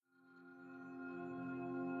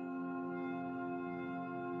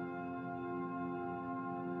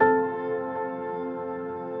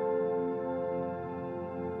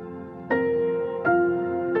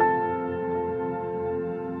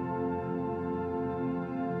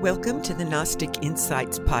Welcome to the Gnostic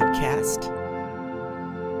Insights podcast.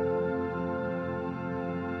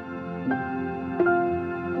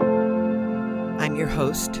 I'm your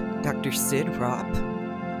host, Dr. Sid Ropp.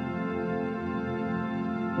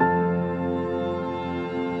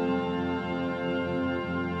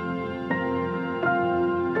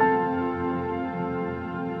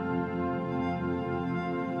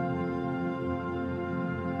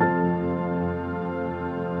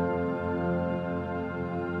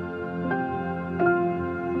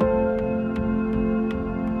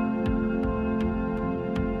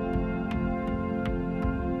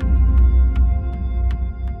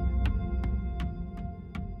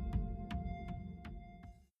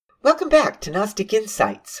 Welcome back to Gnostic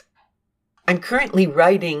Insights. I'm currently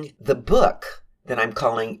writing the book that I'm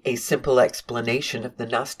calling A Simple Explanation of the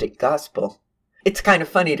Gnostic Gospel. It's kind of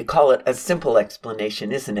funny to call it a simple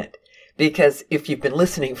explanation, isn't it? Because if you've been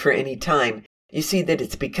listening for any time, you see that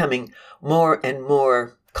it's becoming more and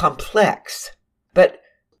more complex. But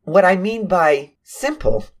what I mean by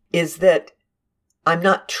simple is that I'm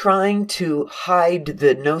not trying to hide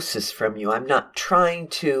the gnosis from you. I'm not trying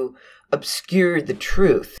to obscure the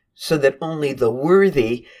truth so that only the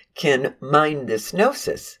worthy can mine this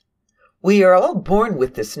gnosis. We are all born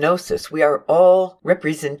with this gnosis. We are all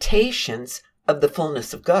representations of the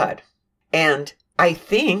fullness of God. And I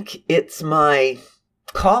think it's my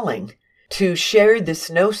calling to share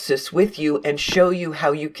this gnosis with you and show you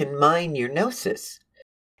how you can mine your gnosis.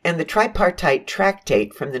 And the Tripartite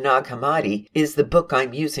Tractate from the Nag Hammadi is the book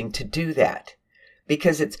I'm using to do that,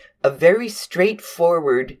 because it's a very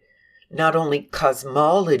straightforward not only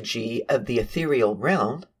cosmology of the ethereal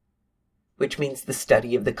realm, which means the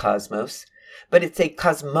study of the cosmos, but it's a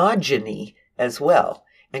cosmogony as well.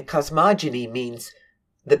 And cosmogony means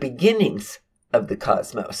the beginnings of the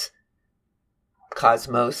cosmos.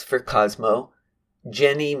 Cosmos for cosmo.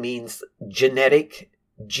 Geni means genetic,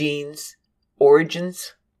 genes,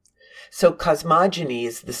 origins. So cosmogony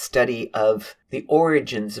is the study of the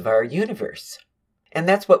origins of our universe. And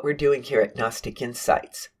that's what we're doing here at Gnostic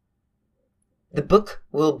Insights. The book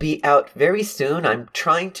will be out very soon. I'm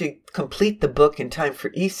trying to complete the book in time for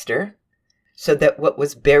Easter, so that what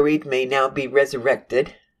was buried may now be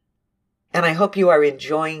resurrected. And I hope you are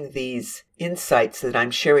enjoying these insights that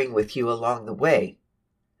I'm sharing with you along the way.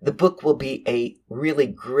 The book will be a really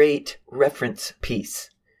great reference piece.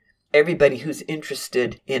 Everybody who's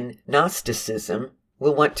interested in Gnosticism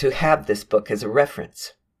will want to have this book as a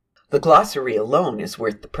reference. The glossary alone is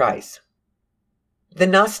worth the price. The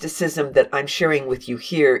Gnosticism that I'm sharing with you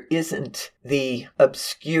here isn't the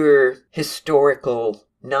obscure historical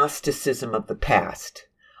Gnosticism of the past.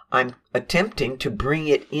 I'm attempting to bring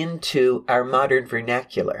it into our modern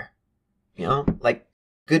vernacular. Like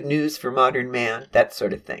good news for modern man, that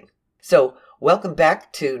sort of thing. So, welcome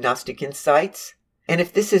back to Gnostic Insights. And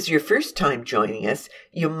if this is your first time joining us,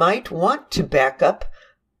 you might want to back up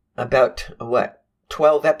about,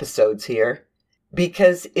 12 episodes here.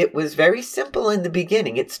 Because it was very simple in the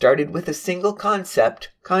beginning. It started with a single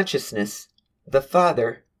concept, consciousness, the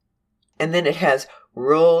Father, and then it has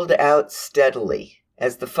rolled out steadily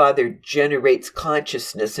as the Father generates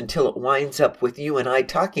consciousness until it winds up with you and I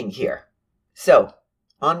talking here. So,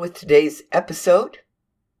 on with today's episode,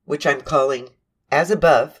 which I'm calling As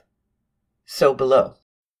Above, So Below.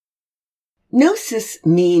 Gnosis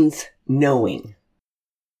means knowing.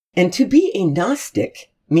 And to be a Gnostic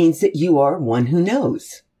means that you are one who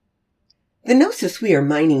knows. The gnosis we are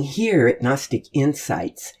mining here at Gnostic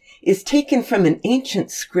Insights is taken from an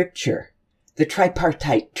ancient scripture, the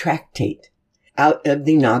Tripartite Tractate, out of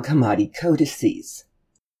the Nag Hammadi codices.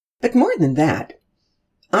 But more than that,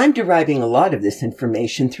 I'm deriving a lot of this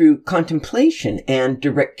information through contemplation and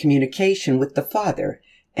direct communication with the Father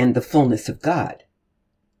and the fullness of God.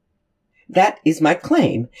 That is my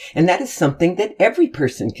claim, and that is something that every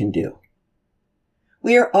person can do.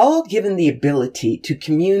 We are all given the ability to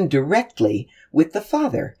commune directly with the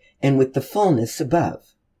Father and with the fullness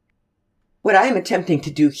above. What I am attempting to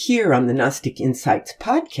do here on the Gnostic Insights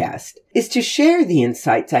podcast is to share the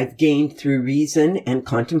insights I've gained through reason and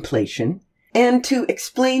contemplation, and to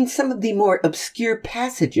explain some of the more obscure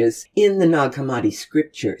passages in the Nag Hammadi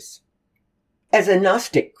scriptures. As a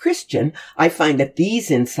Gnostic Christian, I find that these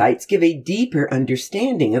insights give a deeper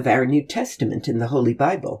understanding of our New Testament in the Holy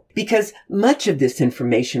Bible, because much of this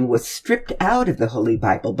information was stripped out of the Holy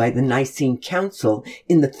Bible by the Nicene Council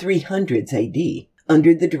in the 300s AD,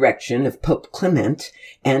 under the direction of Pope Clement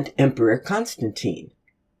and Emperor Constantine.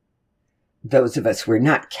 Those of us who are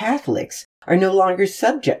not Catholics are no longer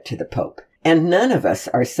subject to the Pope, and none of us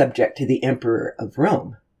are subject to the Emperor of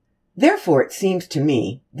Rome. Therefore, it seems to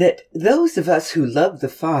me that those of us who love the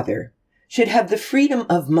Father should have the freedom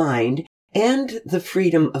of mind and the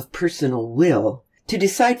freedom of personal will to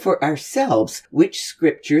decide for ourselves which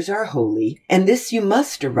scriptures are holy, and this you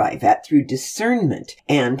must arrive at through discernment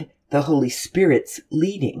and the Holy Spirit's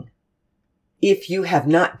leading. If you have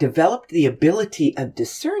not developed the ability of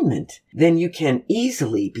discernment, then you can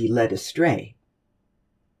easily be led astray.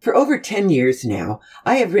 For over 10 years now,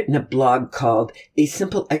 I have written a blog called A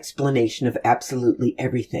Simple Explanation of Absolutely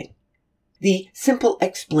Everything. The Simple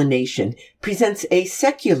Explanation presents a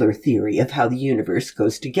secular theory of how the universe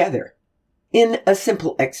goes together. In A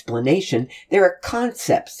Simple Explanation, there are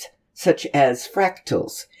concepts such as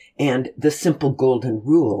fractals and the simple golden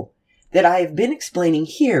rule that I have been explaining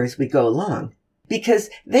here as we go along, because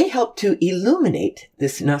they help to illuminate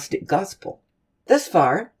this Gnostic gospel. Thus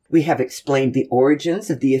far, we have explained the origins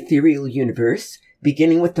of the ethereal universe,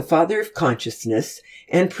 beginning with the Father of Consciousness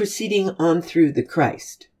and proceeding on through the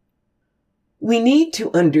Christ. We need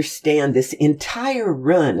to understand this entire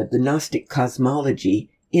run of the Gnostic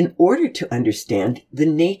cosmology in order to understand the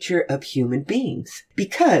nature of human beings,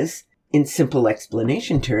 because, in simple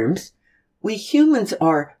explanation terms, we humans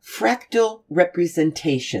are fractal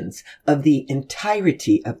representations of the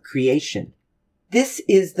entirety of creation. This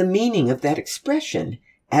is the meaning of that expression,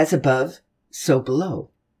 as above, so below.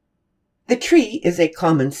 The tree is a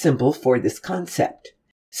common symbol for this concept.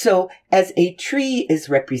 So, as a tree is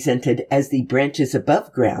represented as the branches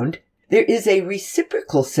above ground, there is a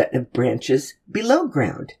reciprocal set of branches below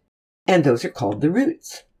ground, and those are called the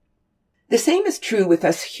roots. The same is true with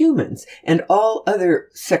us humans and all other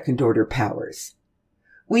second-order powers.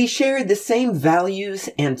 We share the same values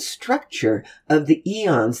and structure of the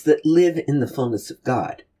eons that live in the fullness of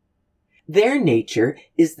God. Their nature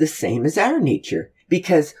is the same as our nature,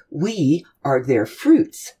 because we are their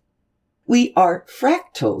fruits. We are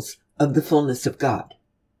fractals of the fullness of God.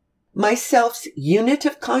 Myself's unit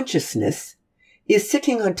of consciousness is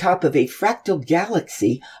sitting on top of a fractal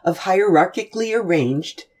galaxy of hierarchically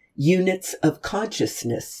arranged units of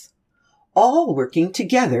consciousness, all working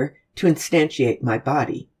together to instantiate my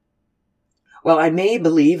body. While I may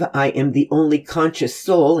believe I am the only conscious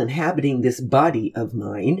soul inhabiting this body of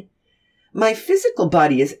mine, my physical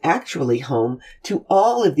body is actually home to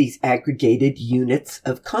all of these aggregated units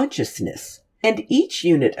of consciousness, and each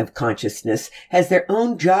unit of consciousness has their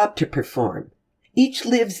own job to perform. Each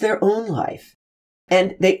lives their own life,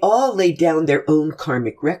 and they all lay down their own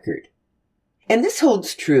karmic record. And this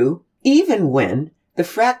holds true even when the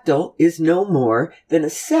fractal is no more than a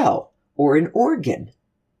cell or an organ.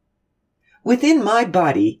 Within my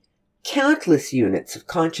body, countless units of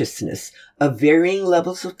consciousness of varying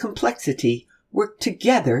levels of complexity work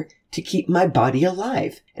together to keep my body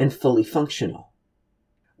alive and fully functional.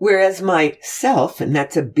 Whereas my self, and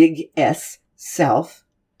that's a big S, self,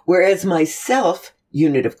 whereas my self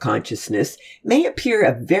unit of consciousness may appear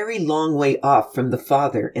a very long way off from the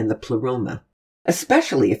Father and the Pleroma,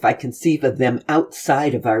 especially if I conceive of them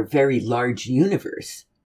outside of our very large universe.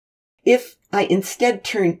 If I instead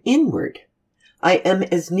turn inward, I am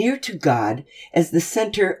as near to God as the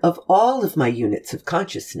center of all of my units of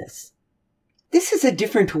consciousness. This is a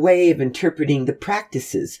different way of interpreting the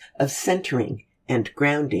practices of centering and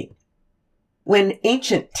grounding. When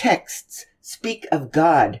ancient texts speak of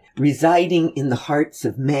God residing in the hearts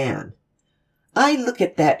of man, I look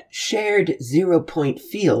at that shared 0-point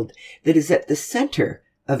field that is at the center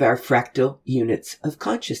of our fractal units of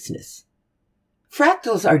consciousness.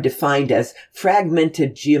 Fractals are defined as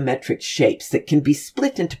fragmented geometric shapes that can be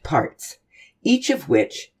split into parts, each of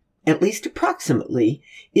which, at least approximately,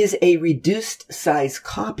 is a reduced size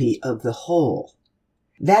copy of the whole.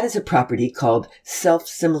 That is a property called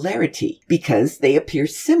self-similarity, because they appear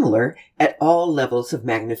similar at all levels of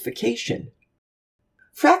magnification.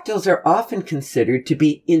 Fractals are often considered to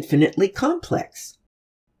be infinitely complex.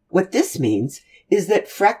 What this means is that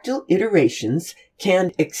fractal iterations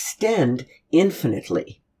can extend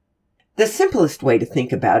infinitely. The simplest way to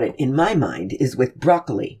think about it, in my mind, is with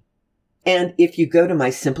broccoli. And if you go to my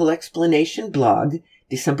Simple Explanation blog,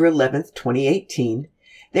 December 11th, 2018,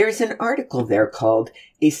 there is an article there called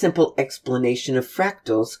A Simple Explanation of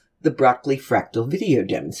Fractals, the Broccoli Fractal Video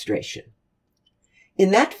Demonstration.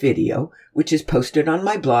 In that video, which is posted on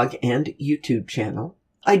my blog and YouTube channel,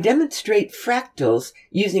 I demonstrate fractals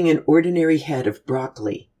using an ordinary head of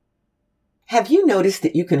broccoli. Have you noticed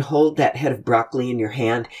that you can hold that head of broccoli in your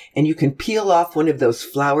hand and you can peel off one of those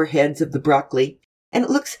flower heads of the broccoli, and it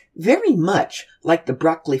looks very much like the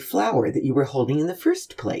broccoli flower that you were holding in the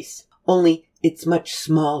first place, only it's much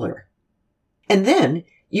smaller. And then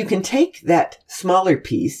you can take that smaller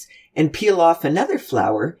piece and peel off another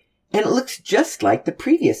flower, and it looks just like the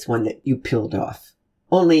previous one that you peeled off,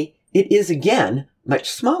 only it is again much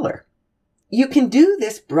smaller. You can do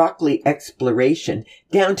this broccoli exploration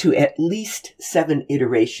down to at least 7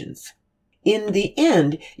 iterations. In the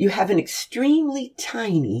end, you have an extremely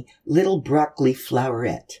tiny little broccoli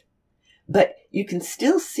flowerette. But you can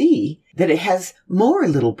still see that it has more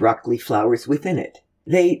little broccoli flowers within it.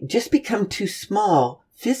 They just become too small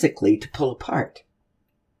physically to pull apart.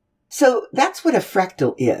 So that's what a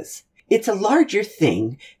fractal is. It's a larger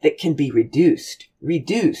thing that can be reduced,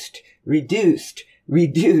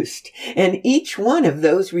 and each one of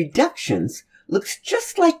those reductions looks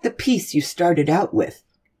just like the piece you started out with,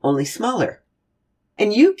 only smaller.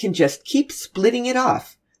 And you can just keep splitting it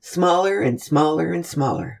off, smaller and smaller and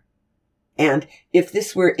smaller. And if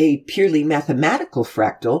this were a purely mathematical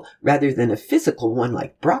fractal rather than a physical one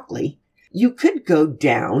like broccoli, you could go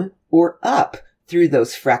down or up through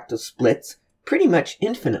those fractal splits pretty much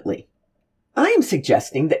infinitely. I am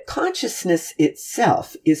suggesting that consciousness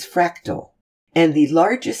itself is fractal, and the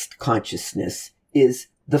largest consciousness is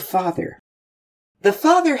the Father. The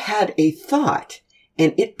Father had a thought,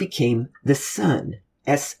 and it became the Son,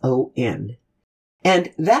 S-O-N.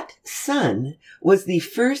 And that Son was the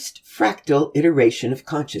first fractal iteration of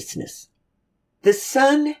consciousness. The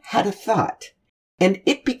Son had a thought, and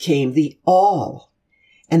it became the All,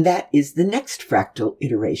 and that is the next fractal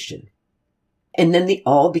iteration. And then the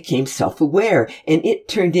All became self-aware, and it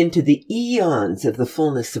turned into the eons of the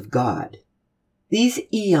fullness of God. These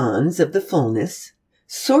eons of the fullness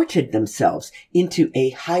sorted themselves into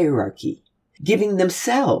a hierarchy, giving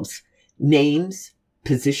themselves names,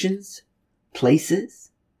 positions,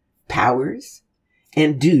 places, powers,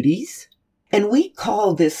 and duties, and we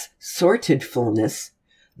call this sorted fullness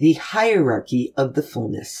the hierarchy of the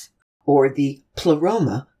fullness, or the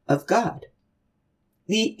pleroma of God.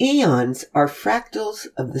 The eons are fractals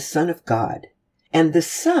of the Son of God, and the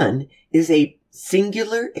Son is a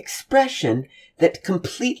singular expression that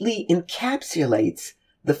completely encapsulates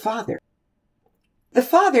the Father. The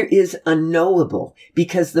Father is unknowable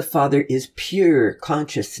because the Father is pure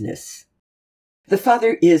consciousness. The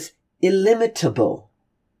Father is illimitable,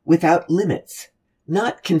 without limits,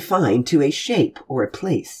 not confined to a shape or a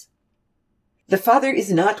place. The Father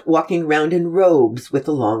is not walking around in robes with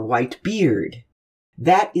a long white beard.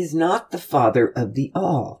 That is not the Father of the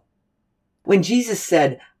All. When Jesus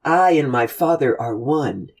said, "I and my Father are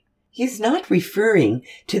one," he is not referring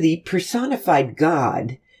to the personified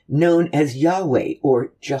God known as Yahweh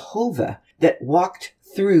or Jehovah that walked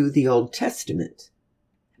through the Old Testament.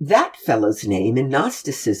 That fellow's name in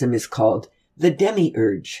Gnosticism is called the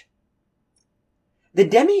Demiurge. The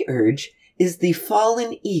Demiurge is the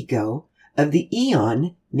fallen ego of the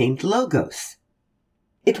eon named Logos.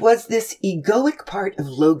 It was this egoic part of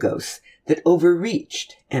Logos that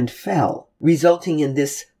overreached and fell, resulting in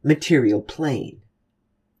this material plane.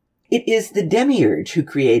 It is the Demiurge who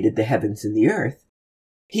created the heavens and the earth.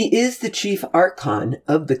 He is the chief archon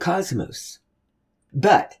of the cosmos.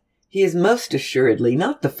 But he is most assuredly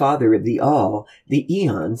not the Father of the All, the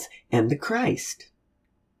eons, and the Christ.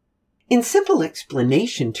 In simple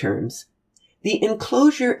explanation terms, the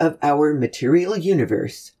enclosure of our material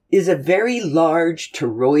universe is a very large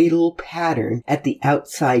toroidal pattern at the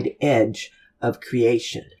outside edge of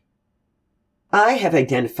creation. I have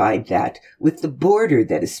identified that with the border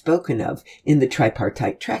that is spoken of in the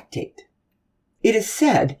tripartite tractate. It is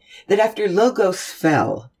said that after Logos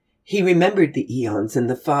fell, he remembered the eons and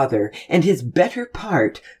the Father, and his better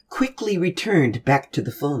part quickly returned back to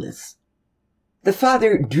the fullness. The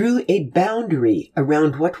Father drew a boundary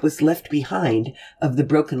around what was left behind of the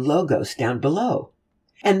broken Logos down below.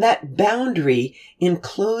 And that boundary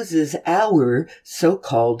encloses our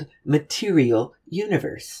so-called material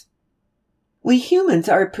universe. We humans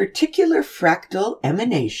are a particular fractal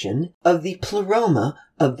emanation of the pleroma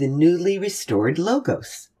of the newly restored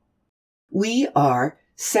Logos. We are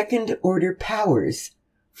second-order powers,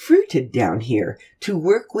 fruited down here to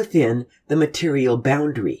work within the material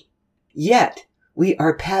boundary. Yet, we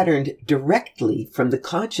are patterned directly from the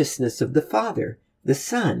consciousness of the Father, the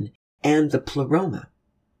Son, and the pleroma.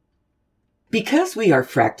 Because we are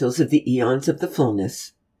fractals of the eons of the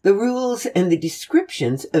fullness, the rules and the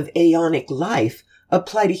descriptions of aeonic life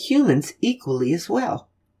apply to humans equally as well.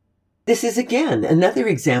 This is again another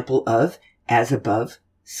example of as above,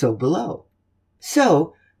 so below.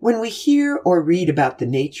 So, when we hear or read about the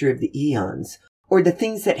nature of the eons, or the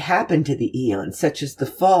things that happen to the eons, such as the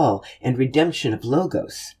fall and redemption of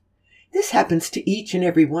Logos, this happens to each and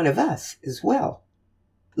every one of us as well.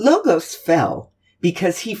 Logos fell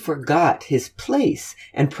because he forgot his place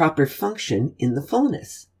and proper function in the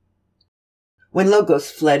fullness. When Logos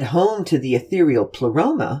fled home to the ethereal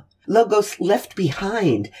Pleroma, Logos left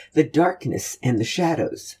behind the darkness and the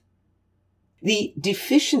shadows. The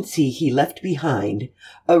deficiency he left behind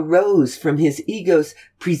arose from his ego's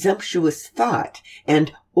presumptuous thought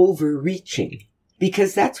and overreaching,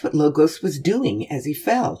 because that's what Logos was doing as he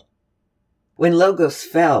fell. When Logos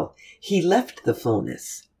fell, he left the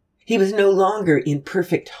fullness. He was no longer in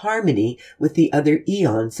perfect harmony with the other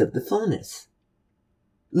eons of the fullness.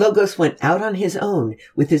 Logos went out on his own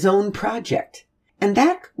with his own project, and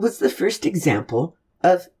that was the first example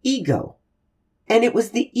of ego. And it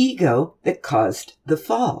was the ego that caused the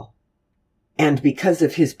fall. And because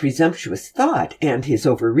of his presumptuous thought and his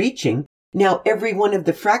overreaching, now every one of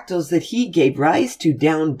the fractals that he gave rise to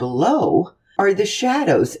down below are the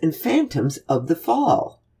shadows and phantoms of the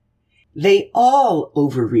fall. They all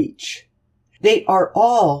overreach. They are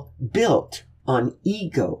all built on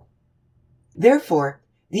ego. Therefore,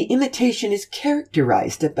 the imitation is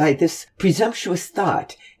characterized by this presumptuous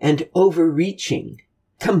thought and overreaching,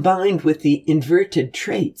 combined with the inverted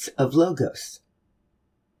traits of Logos.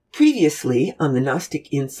 Previously, on the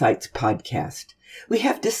Gnostic Insights podcast, we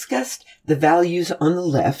have discussed the values on the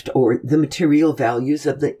left, or the material values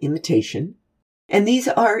of the imitation, and these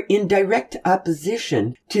are in direct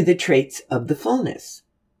opposition to the traits of the fullness.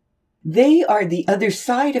 They are the other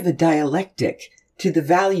side of a dialectic to the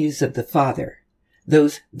values of the Father,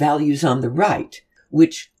 those values on the right,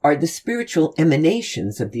 which are the spiritual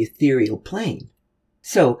emanations of the ethereal plane.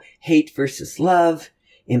 So, hate versus love,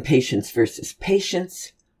 impatience versus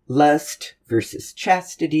patience, lust versus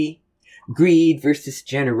chastity, greed versus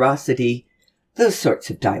generosity, those sorts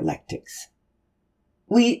of dialectics.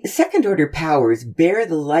 We second-order powers bear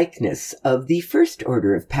the likeness of the first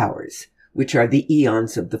order of powers, which are the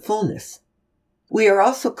eons of the fullness. We are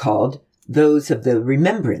also called those of the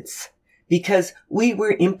remembrance, because we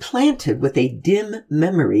were implanted with a dim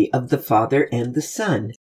memory of the Father and the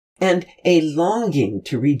Son, and a longing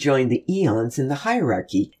to rejoin the eons in the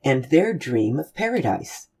hierarchy and their dream of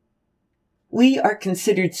paradise. We are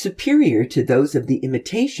considered superior to those of the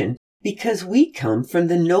imitation because we come from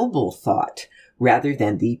the noble thought rather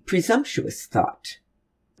than the presumptuous thought.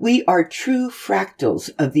 We are true fractals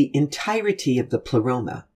of the entirety of the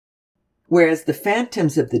Pleroma, whereas the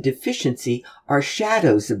phantoms of the deficiency are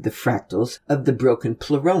shadows of the fractals of the broken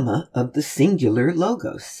Pleroma of the singular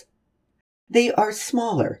Logos. They are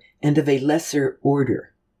smaller and of a lesser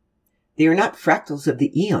order. They are not fractals of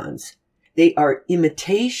the eons. They are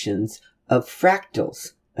imitations of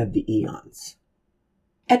fractals of the eons.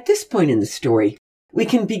 At this point in the story, we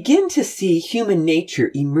can begin to see human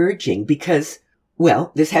nature emerging because,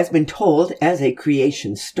 well, this has been told as a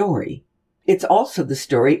creation story. It's also the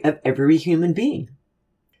story of every human being.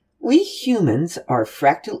 We humans are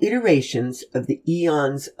fractal iterations of the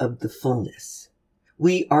eons of the fullness.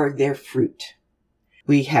 We are their fruit.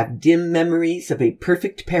 We have dim memories of a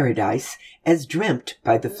perfect paradise as dreamt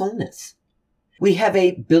by the fullness. We have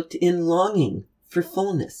a built-in longing for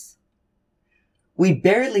fullness. We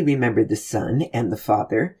barely remember the Son and the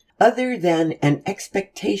Father, other than an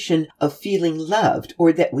expectation of feeling loved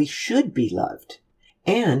or that we should be loved.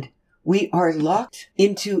 And we are locked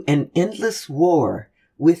into an endless war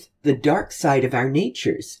with the dark side of our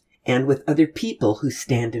natures and with other people who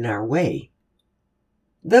stand in our way.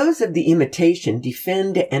 Those of the imitation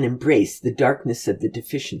defend and embrace the darkness of the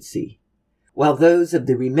deficiency, while those of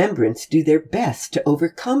the remembrance do their best to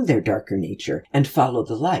overcome their darker nature and follow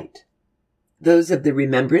the light. Those of the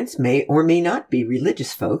remembrance may or may not be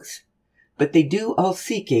religious folks, but they do all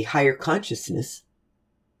seek a higher consciousness.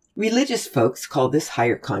 Religious folks call this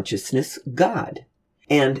higher consciousness God,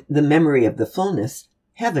 and the memory of the fullness,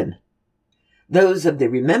 heaven. Those of the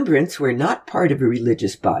remembrance who are not part of a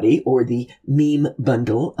religious body or the meme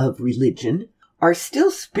bundle of religion are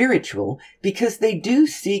still spiritual because they do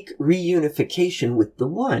seek reunification with the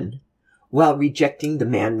One, while rejecting the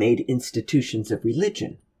man-made institutions of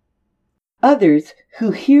religion. Others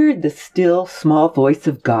who hear the still, small voice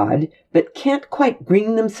of God but can't quite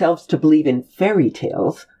bring themselves to believe in fairy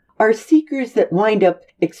tales are seekers that wind up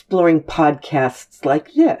exploring podcasts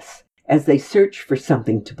like this as they search for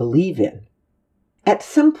something to believe in. At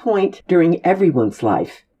some point during everyone's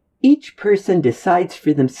life, each person decides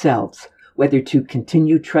for themselves whether to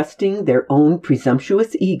continue trusting their own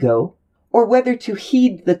presumptuous ego or whether to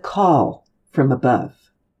heed the call from above.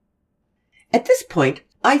 At this point,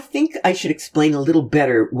 I think I should explain a little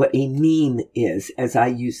better what a meme is as I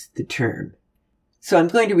use the term. So I'm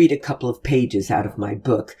going to read a couple of pages out of my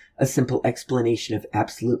book, A Simple Explanation of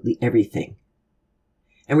Absolutely Everything.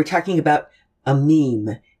 And we're talking about a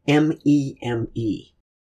meme, M-E-M-E.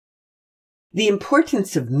 The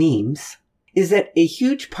importance of memes is that a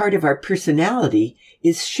huge part of our personality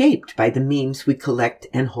is shaped by the memes we collect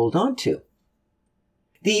and hold on to.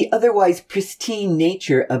 The otherwise pristine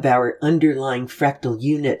nature of our underlying fractal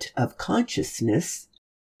unit of consciousness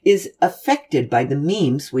is affected by the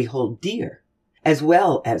memes we hold dear, as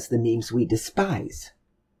well as the memes we despise.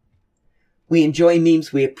 We enjoy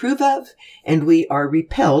memes we approve of, and we are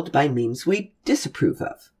repelled by memes we disapprove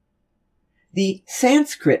of. The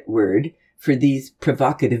Sanskrit word for these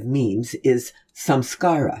provocative memes is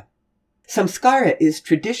samskara. Samskara is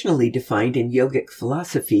traditionally defined in yogic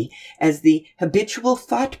philosophy as the habitual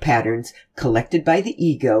thought patterns collected by the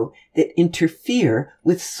ego that interfere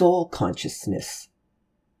with soul consciousness.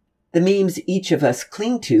 The memes each of us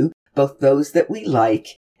cling to, both those that we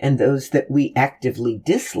like and those that we actively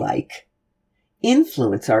dislike,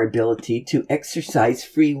 influence our ability to exercise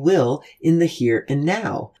free will in the here and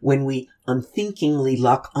now when we unthinkingly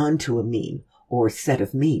lock onto a meme or set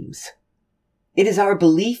of memes. It is our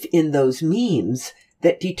belief in those memes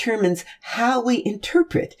that determines how we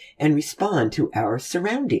interpret and respond to our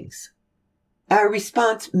surroundings. Our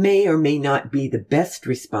response may or may not be the best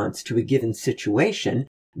response to a given situation,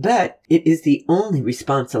 but it is the only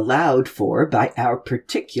response allowed for by our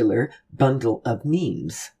particular bundle of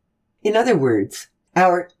memes. In other words,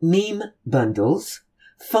 our meme bundles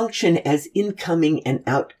function as incoming and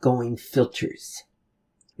outgoing filters.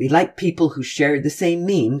 We like people who share the same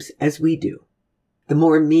memes as we do. The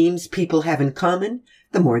more memes people have in common,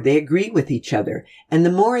 the more they agree with each other, and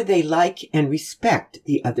the more they like and respect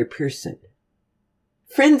the other person.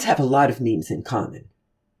 Friends have a lot of memes in common.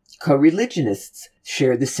 Co-religionists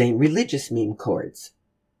share the same religious meme chords.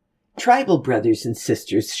 Tribal brothers and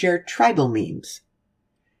sisters share tribal memes.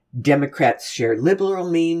 Democrats share liberal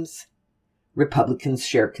memes. Republicans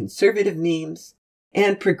share conservative memes.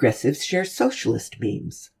 And progressives share socialist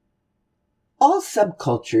memes. All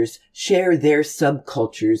subcultures share their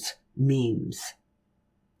subcultures' memes.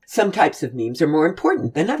 Some types of memes are more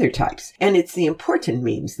important than other types, and it's the important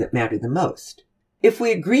memes that matter the most. If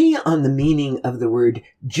we agree on the meaning of the word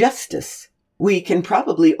justice, we can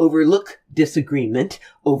probably overlook disagreement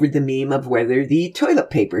over the meme of whether the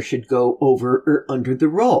toilet paper should go over or under the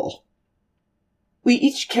roll. We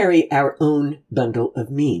each carry our own bundle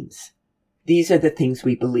of memes. These are the things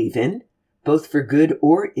we believe in, both for good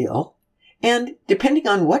or ill, and depending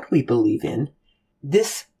on what we believe in,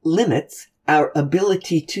 this limits our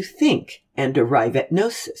ability to think and arrive at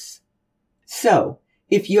gnosis. So,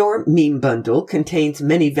 if your meme bundle contains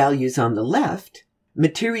many values on the left,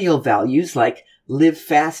 material values like live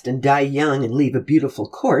fast and die young and leave a beautiful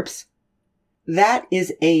corpse, that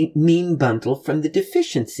is a meme bundle from the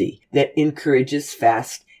deficiency that encourages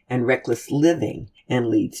fast and reckless living and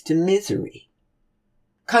leads to misery.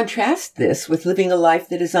 Contrast this with living a life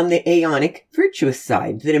that is on the aeonic, virtuous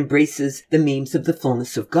side that embraces the memes of the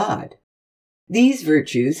fullness of God. These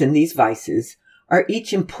virtues and these vices are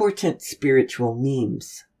each important spiritual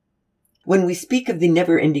memes. When we speak of the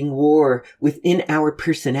never-ending war within our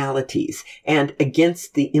personalities and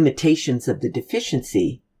against the imitations of the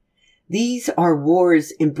deficiency, these are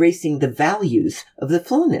wars embracing the values of the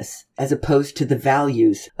fullness as opposed to the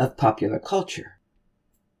values of popular culture.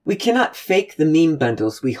 We cannot fake the meme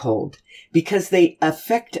bundles we hold because they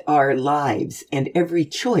affect our lives and every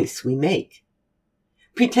choice we make.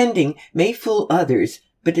 Pretending may fool others,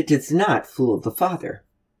 but it does not fool the Father.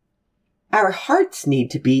 Our hearts need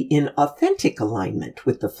to be in authentic alignment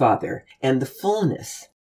with the Father and the fullness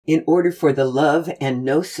in order for the love and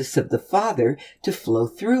gnosis of the Father to flow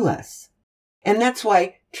through us. And that's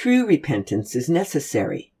why true repentance is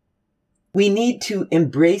necessary. We need to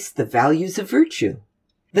embrace the values of virtue,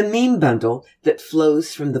 the meme bundle that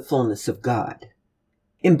flows from the fullness of God.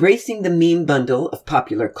 Embracing the meme bundle of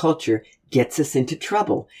popular culture gets us into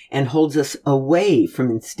trouble and holds us away from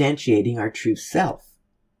instantiating our true self.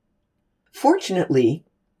 Fortunately,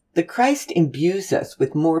 the Christ imbues us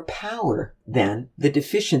with more power than the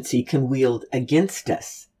deficiency can wield against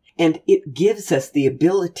us, and it gives us the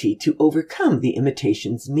ability to overcome the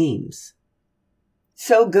imitation's memes.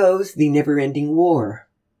 So goes the never-ending war.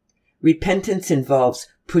 Repentance involves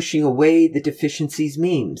pushing away the deficiency's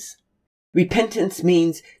memes. Repentance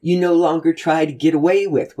means you no longer try to get away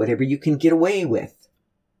with whatever you can get away with.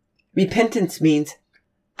 Repentance means,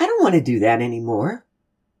 I don't want to do that anymore.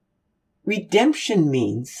 Redemption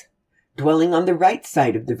means dwelling on the right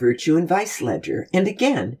side of the virtue and vice ledger. And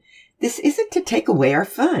again, this isn't to take away our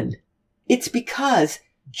fun. It's because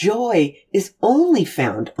joy is only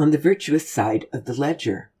found on the virtuous side of the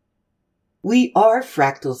ledger. We are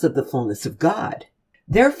fractals of the fullness of God.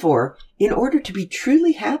 Therefore, in order to be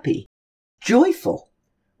truly happy, joyful,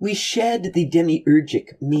 we shed the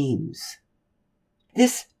demiurgic memes.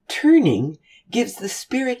 This turning gives the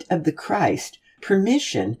Spirit of the Christ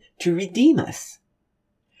permission to redeem us.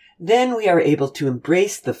 Then we are able to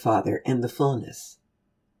embrace the Father and the fullness.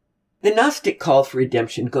 The Gnostic call for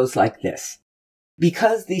redemption goes like this.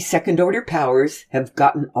 Because the second-order powers have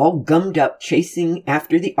gotten all gummed up chasing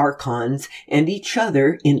after the archons and each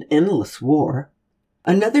other in endless war,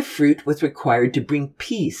 another fruit was required to bring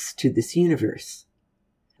peace to this universe.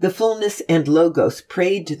 The fullness and Logos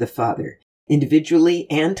prayed to the Father, individually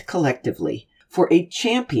and collectively, for a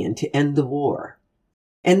champion to end the war.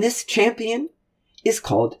 And this champion is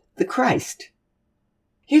called the Christ.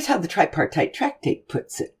 Here's how the Tripartite Tractate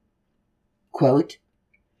puts it. Quote,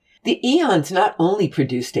 the eons not only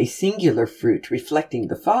produced a singular fruit reflecting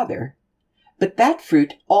the Father, but that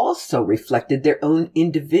fruit also reflected their own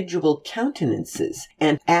individual countenances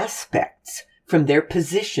and aspects from their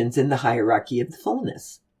positions in the hierarchy of the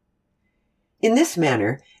fullness. In this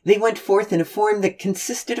manner, they went forth in a form that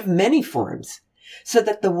consisted of many forms, so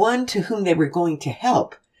that the one to whom they were going to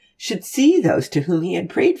help should see those to whom he had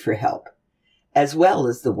prayed for help, as well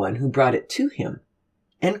as the one who brought it to him.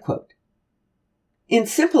 End quote. In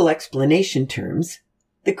simple explanation terms,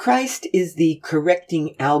 the Christ is the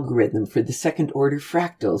correcting algorithm for the second-order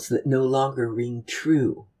fractals that no longer ring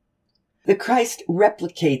true. The Christ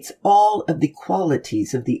replicates all of the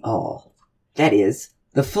qualities of the all. That is,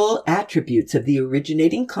 the full attributes of the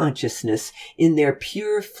originating consciousness in their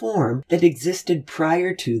pure form that existed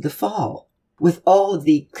prior to the fall, with all of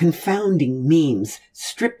the confounding memes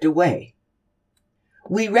stripped away.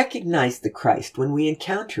 We recognize the Christ when we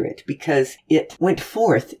encounter it because it went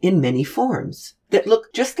forth in many forms that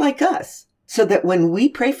look just like us, so that when we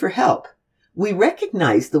pray for help, we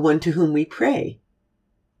recognize the one to whom we pray.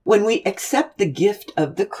 When we accept the gift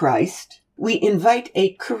of the Christ, we invite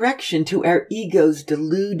a correction to our ego's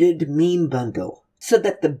deluded meme bundle, so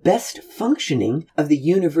that the best functioning of the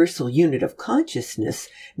universal unit of consciousness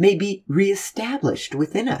may be reestablished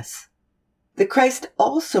within us. The Christ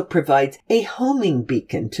also provides a homing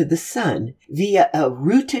beacon to the sun via a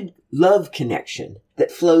rooted love connection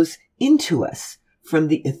that flows into us from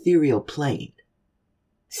the ethereal plane.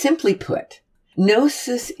 Simply put,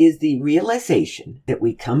 Gnosis is the realization that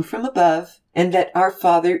we come from above and that our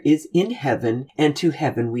Father is in heaven and to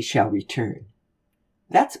heaven we shall return.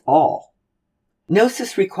 That's all.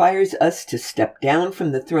 Gnosis requires us to step down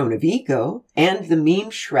from the throne of ego and the meme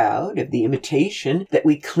shroud of the imitation that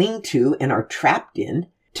we cling to and are trapped in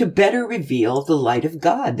to better reveal the light of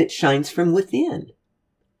God that shines from within.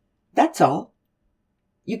 That's all.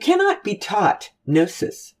 You cannot be taught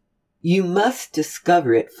Gnosis. You must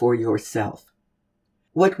discover it for yourself.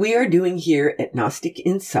 What we are doing here at Gnostic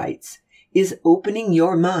Insights is opening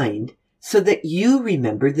your mind so that you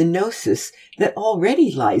remember the Gnosis that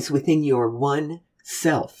already lies within your one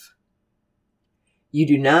self. You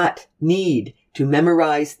do not need to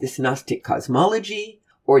memorize this Gnostic cosmology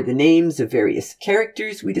or the names of various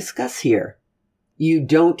characters we discuss here. You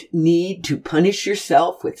don't need to punish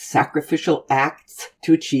yourself with sacrificial acts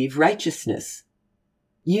to achieve righteousness.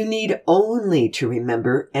 You need only to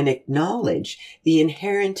remember and acknowledge the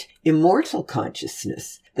inherent immortal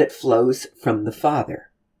consciousness that flows from the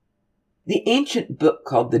Father. The ancient book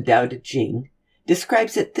called the Tao Te Ching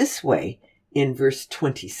describes it this way in verse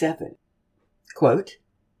 27. Quote,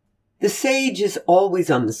 the sage is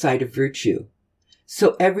always on the side of virtue,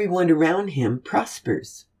 so everyone around him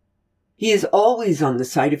prospers. He is always on the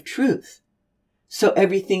side of truth, so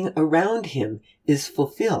everything around him is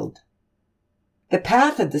fulfilled. The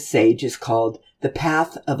path of the sage is called the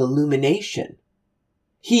path of illumination.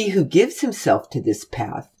 He who gives himself to this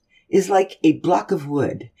path is like a block of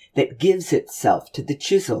wood that gives itself to the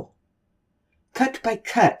chisel. Cut by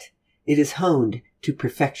cut, it is honed to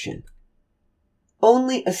perfection.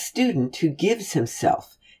 Only a student who gives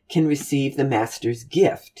himself can receive the master's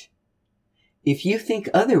gift. If you think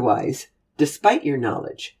otherwise, despite your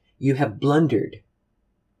knowledge, you have blundered.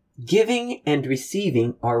 Giving and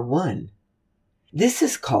receiving are one. This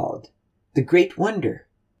is called the great wonder,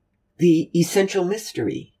 the essential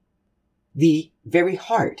mystery, the very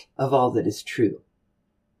heart of all that is true.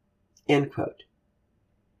 End quote.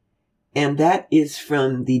 And that is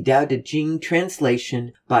from the Tao Te Ching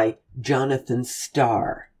translation by Jonathan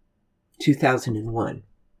Starr, 2001.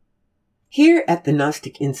 Here at the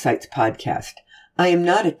Gnostic Insights podcast, I am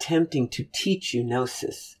not attempting to teach you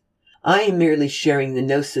Gnosis. I am merely sharing the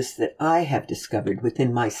Gnosis that I have discovered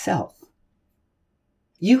within myself.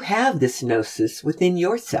 You have this Gnosis within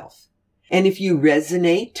yourself. And if you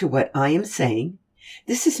resonate to what I am saying,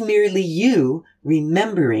 this is merely you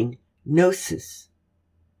remembering Gnosis.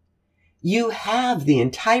 You have the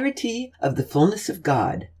entirety of the fullness of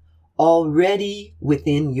God already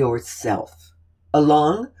within yourself,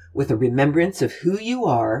 along with a remembrance of who you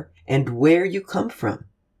are and where you come from.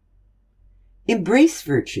 Embrace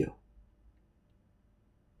virtue.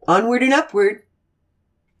 Onward and upward.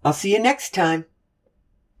 I'll see you next time.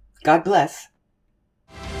 God bless.